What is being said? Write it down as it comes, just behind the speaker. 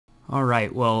All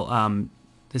right. Well,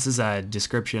 this is a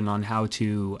description on how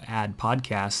to add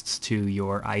podcasts to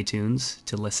your iTunes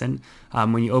to listen.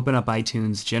 When you open up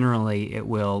iTunes, generally it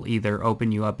will either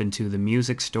open you up into the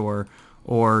music store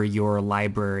or your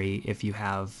library if you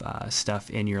have stuff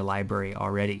in your library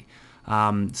already.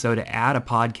 So to add a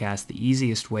podcast, the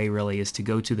easiest way really is to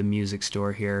go to the music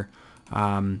store here.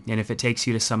 And if it takes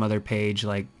you to some other page,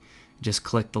 like just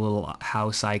click the little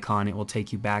house icon, it will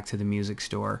take you back to the music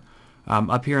store.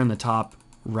 Up here in the top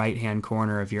right-hand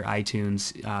corner of your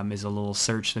iTunes is a little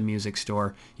search the music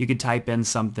store. You could type in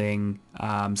something,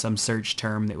 some search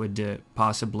term that would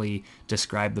possibly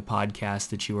describe the podcast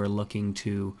that you are looking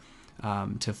to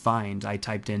find. I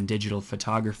typed in digital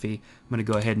photography. I'm going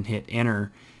to go ahead and hit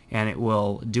enter, and it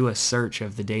will do a search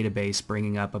of the database,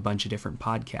 bringing up a bunch of different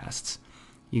podcasts.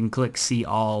 You can click see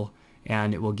all,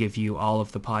 and it will give you all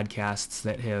of the podcasts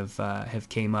that have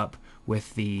came up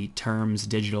with the terms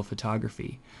digital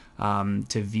photography.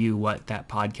 To view what that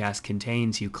podcast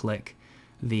contains, you click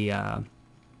the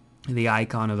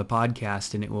icon of the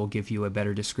podcast, and it will give you a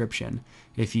better description.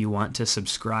 If you want to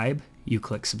subscribe, you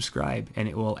click subscribe, and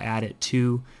it will add it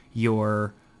to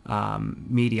your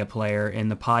media player in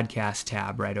the podcast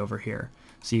tab right over here.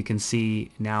 So you can see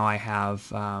now I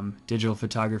have digital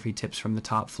photography tips from the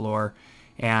top floor.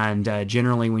 And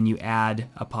generally when you add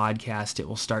a podcast, it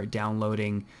will start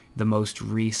downloading the most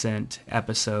recent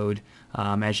episode.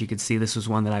 As you can see, this was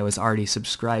one that I was already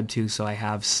subscribed to, so I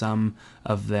have some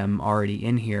of them already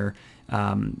in here.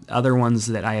 Other ones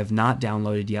that I have not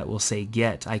downloaded yet will say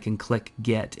get. I can click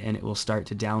get, and it will start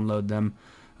to download them.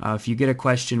 If you get a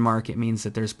question mark, it means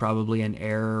that there's probably an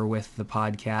error with the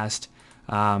podcast.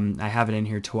 I have it in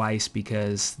here twice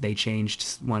because they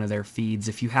changed one of their feeds.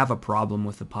 If you have a problem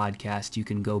with the podcast, you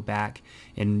can go back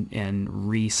and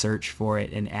research for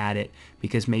it and add it,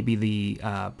 because maybe the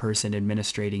person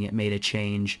administrating it made a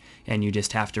change and you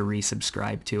just have to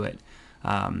resubscribe to it.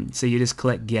 So you just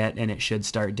click get, and it should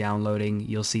start downloading.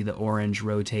 You'll see the orange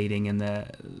rotating in the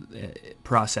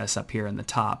process up here in the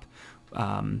top,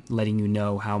 letting you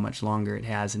know how much longer it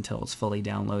has until it's fully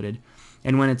downloaded.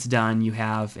 And when it's done, you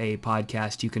have a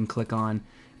podcast you can click on,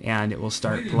 and it will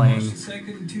start playing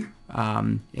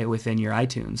it within your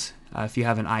iTunes. If you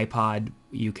have an iPod,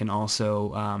 you can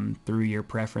also, through your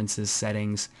preferences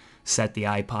settings, set the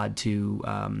iPod to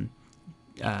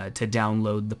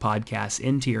download the podcasts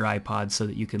into your iPod so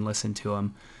that you can listen to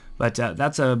them. But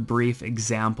that's a brief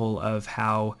example of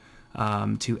how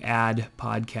to add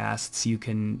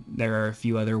podcasts. There are a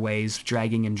few other ways: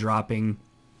 dragging and dropping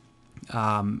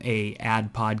a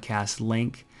add podcast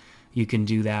link. You can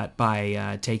do that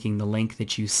by taking the link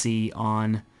that you see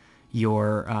on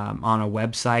your on a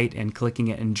website and clicking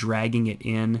it and dragging it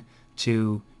in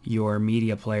to your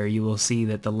media player. You will see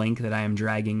that the link that I am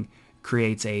dragging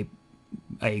creates a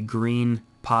green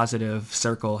positive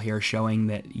circle here showing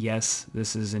that yes,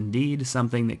 this is indeed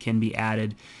something that can be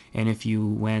added, and if you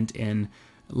went and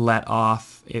let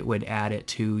off, it would add it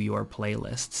to your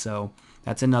playlist. So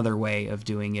that's another way of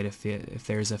doing it. If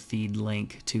there's a feed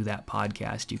link to that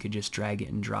podcast, you could just drag it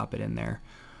and drop it in there.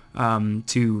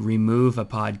 To remove a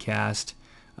podcast,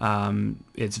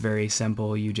 it's very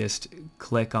simple. You just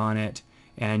click on it,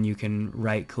 and you can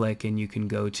right click, and you can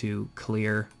go to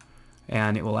clear,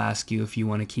 and it will ask you if you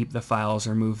want to keep the files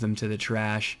or move them to the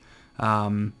trash.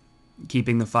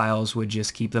 Keeping the files would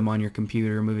just keep them on your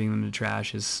computer. Moving them to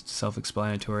trash is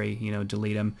self-explanatory.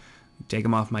 Delete them, take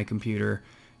them off my computer,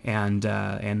 and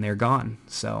they're gone.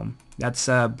 So that's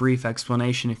a brief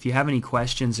explanation. If you have any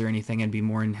questions or anything, I'd be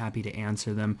more than happy to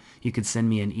answer them. You could send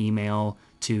me an email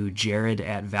to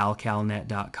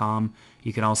jared@valcalnet.com.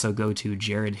 You can also go to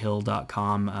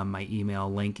jaredhill.com. My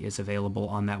email link is available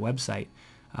on that website.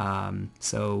 And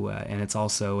it's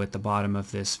also at the bottom of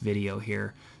this video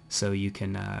here, so you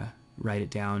can write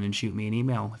it down and shoot me an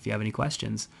email if you have any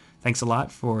questions. Thanks a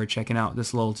lot for checking out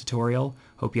this little tutorial.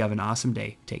 Hope you have an awesome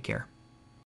day. Take care.